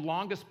has the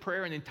longest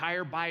prayer in the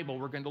entire Bible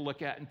we're going to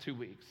look at in 2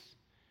 weeks.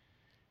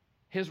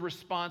 His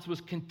response was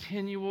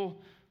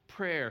continual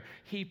prayer.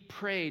 He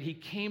prayed. He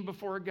came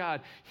before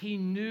God. He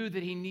knew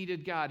that he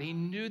needed God. He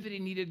knew that he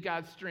needed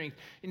God's strength.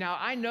 Now,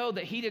 I know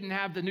that he didn't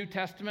have the New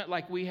Testament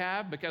like we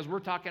have, because we're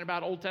talking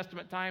about Old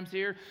Testament times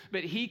here,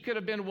 but he could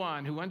have been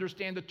one who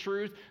understand the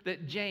truth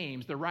that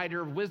James, the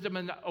writer of wisdom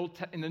in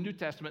the New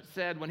Testament,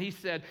 said when he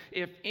said,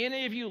 if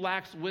any of you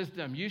lacks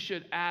wisdom, you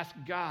should ask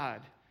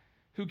God,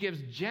 who gives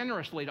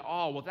generously to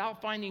all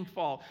without finding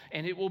fault,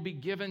 and it will be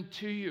given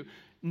to you.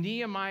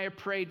 Nehemiah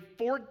prayed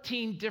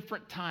 14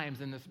 different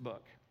times in this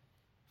book.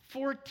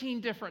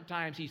 14 different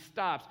times he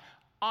stops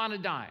on a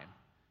dime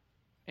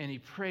and he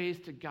prays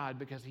to God,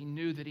 because he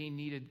knew that he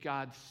needed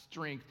God's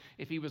strength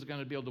if he was going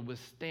to be able to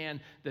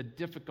withstand the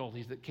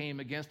difficulties that came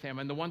against him.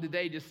 And the one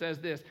today just says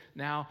this: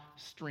 now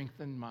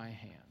strengthen my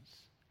hands.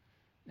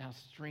 Now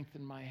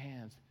strengthen my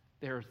hands.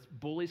 There's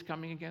bullies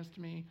coming against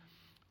me,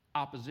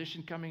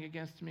 opposition coming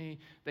against me.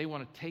 They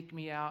want to take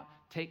me out,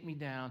 take me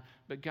down.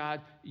 But God,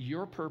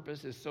 your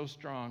purpose is so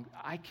strong,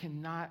 I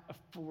cannot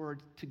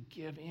afford to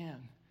give in.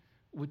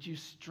 Would you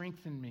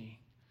strengthen me?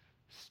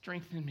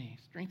 Strengthen me.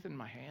 Strengthen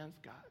my hands,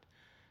 God.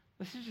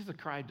 This is just a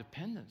cry of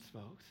dependence,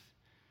 folks.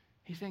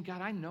 He's saying,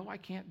 God, I know I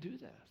can't do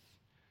this.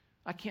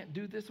 I can't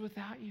do this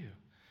without you.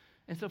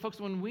 And so, folks,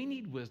 when we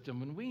need wisdom,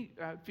 when we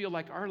feel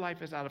like our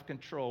life is out of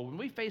control, when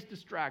we face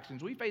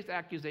distractions, we face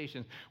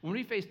accusations, when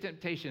we face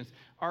temptations,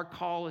 our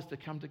call is to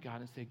come to God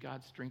and say,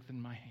 God,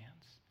 strengthen my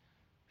hands.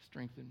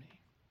 Strengthen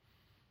me.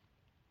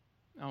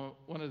 Now,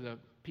 one of the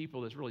people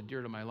that's really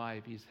dear to my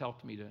life, he's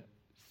helped me to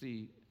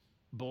see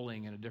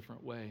bullying in a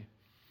different way.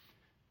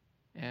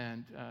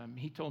 And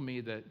he told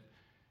me that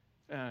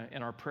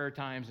in our prayer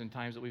times and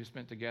times that we've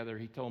spent together,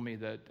 he told me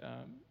that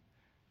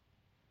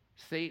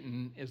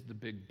Satan is the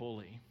big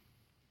bully.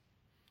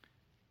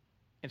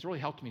 It's really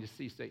helped me to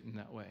see Satan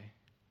that way.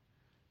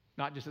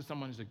 Not just as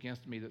someone who's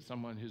against me, that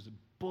someone who's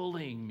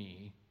bullying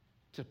me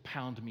to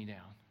pound me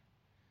down.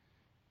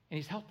 And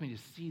he's helped me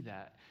to see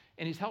that.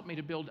 And he's helped me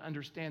to be able to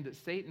understand that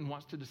Satan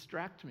wants to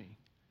distract me.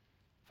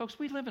 Folks,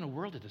 we live in a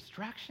world of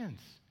distractions.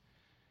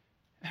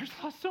 There's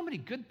so many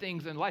good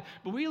things in life,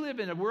 but we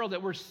live in a world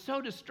that we're so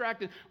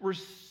distracted,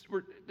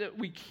 that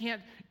we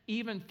can't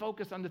even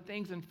focus on the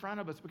things in front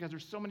of us because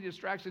there's so many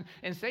distractions.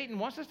 And Satan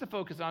wants us to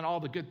focus on all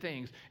the good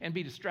things and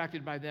be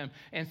distracted by them.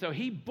 And so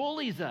he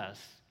bullies us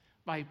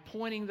by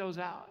pointing those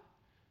out.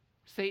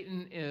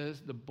 Satan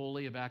is the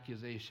bully of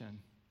accusation.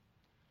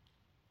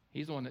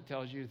 He's the one that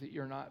tells you that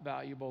you're not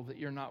valuable, that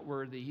you're not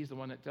worthy. He's the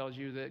one that tells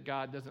you that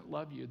God doesn't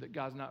love you, that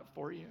God's not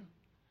for you.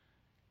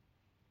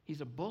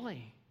 He's a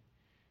bully.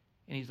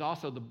 And he's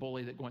also the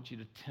bully that wants you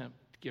to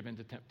give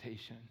into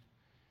temptation.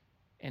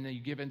 And then you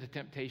give into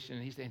temptation,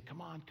 and he's saying,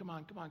 come on,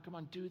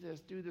 do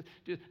this.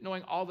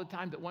 Knowing all the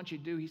time that once you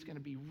do, he's going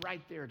to be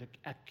right there to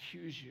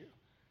accuse you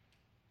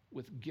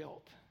with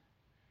guilt.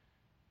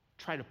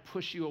 Try to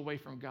push you away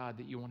from God,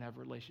 that you won't have a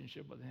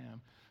relationship with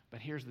him. But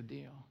here's the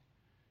deal.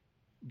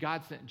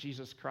 God sent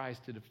Jesus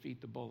Christ to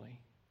defeat the bully.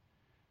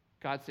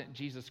 God sent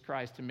Jesus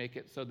Christ to make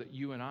it so that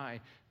you and I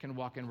can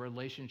walk in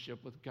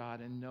relationship with God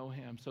and know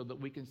him, so that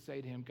we can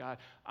say to him, God,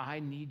 I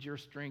need your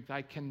strength.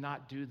 I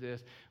cannot do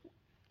this.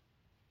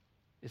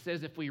 It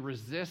says if we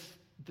resist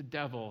the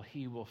devil,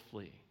 he will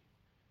flee.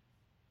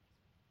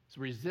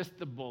 So resist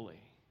the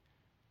bully.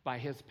 By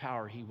his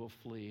power, he will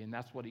flee. And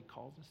that's what he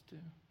calls us to.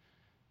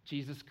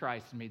 Jesus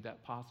Christ made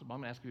that possible. I'm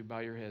going to ask you to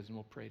bow your heads and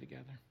we'll pray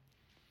together.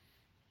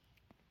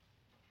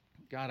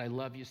 God, I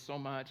love you so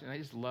much, and I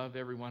just love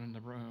everyone in the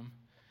room.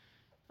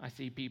 I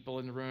see people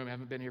in the room,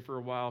 haven't been here for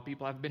a while.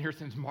 People haven't been here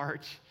since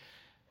March,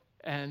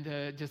 and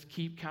just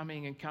keep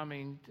coming and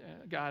coming.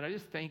 God, I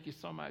just thank you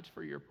so much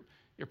for your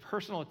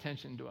personal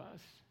attention to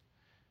us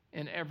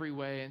in every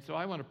way. And so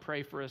I want to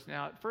pray for us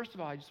now. First of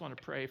all, I just want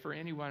to pray for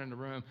anyone in the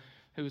room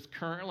who's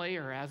currently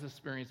or has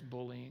experienced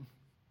bullying.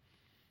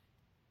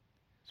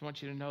 I just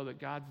want you to know that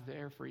God's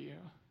there for you.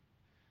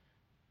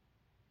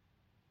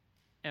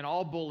 And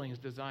all bullying is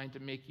designed to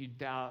make you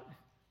doubt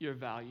your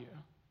value,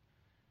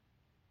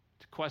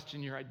 to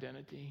question your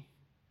identity.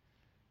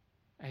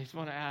 I just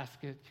want to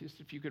ask it, just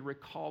if you could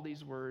recall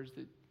these words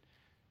that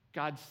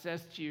God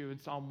says to you in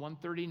Psalm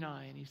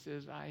 139. He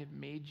says, I have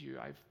made you.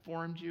 I've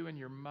formed you in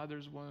your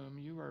mother's womb.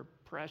 You are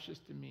precious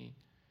to me.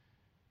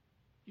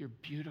 You're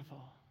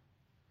beautiful.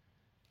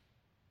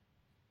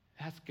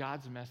 That's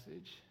God's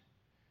message.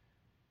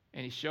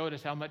 And he showed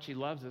us how much he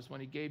loves us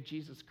when he gave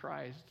Jesus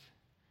Christ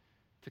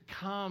to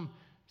come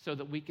so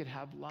that we could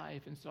have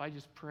life. And so I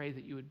just pray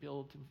that you would be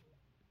able to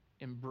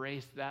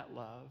embrace that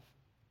love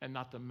and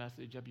not the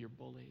message of your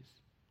bullies.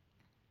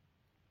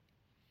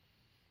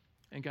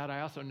 And God,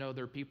 I also know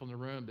there are people in the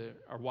room that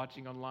are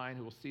watching online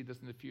who will see this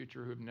in the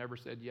future who have never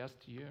said yes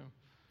to you,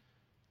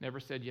 never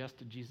said yes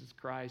to Jesus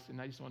Christ.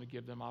 And I just want to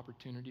give them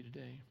opportunity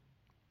today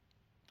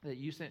that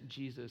you sent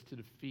Jesus to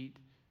defeat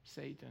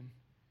Satan,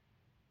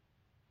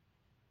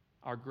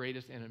 our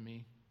greatest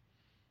enemy,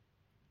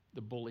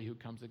 the bully who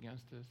comes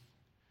against us.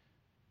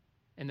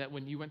 And that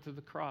when you went to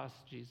the cross,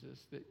 Jesus,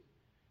 that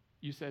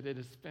you said it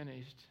is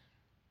finished.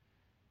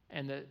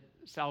 And that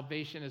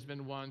salvation has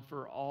been won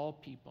for all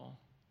people,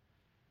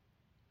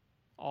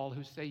 all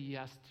who say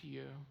yes to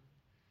you.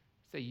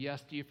 Say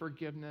yes to you for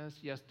forgiveness,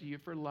 yes to you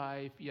for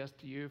life, yes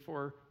to you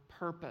for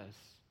purpose.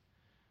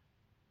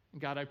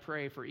 And God, I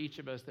pray for each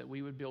of us that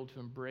we would be able to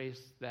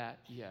embrace that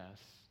yes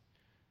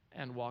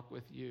and walk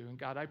with you. And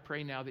God, I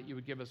pray now that you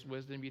would give us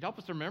wisdom. You'd help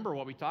us remember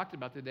what we talked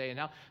about today and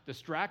how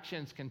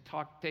distractions can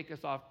take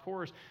us off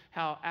course,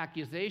 how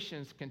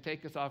accusations can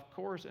take us off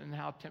course, and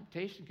how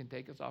temptation can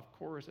take us off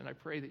course. And I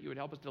pray that you would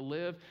help us to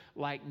live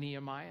like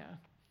Nehemiah.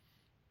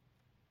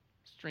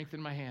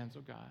 Strengthen my hands,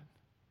 oh God.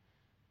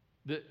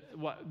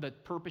 The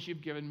purpose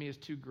you've given me is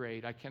too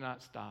great. I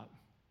cannot stop.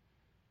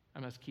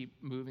 I must keep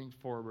moving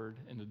forward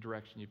in the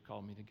direction you've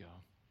called me to go.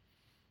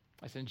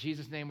 I say in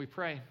Jesus' name we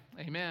pray.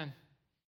 Amen.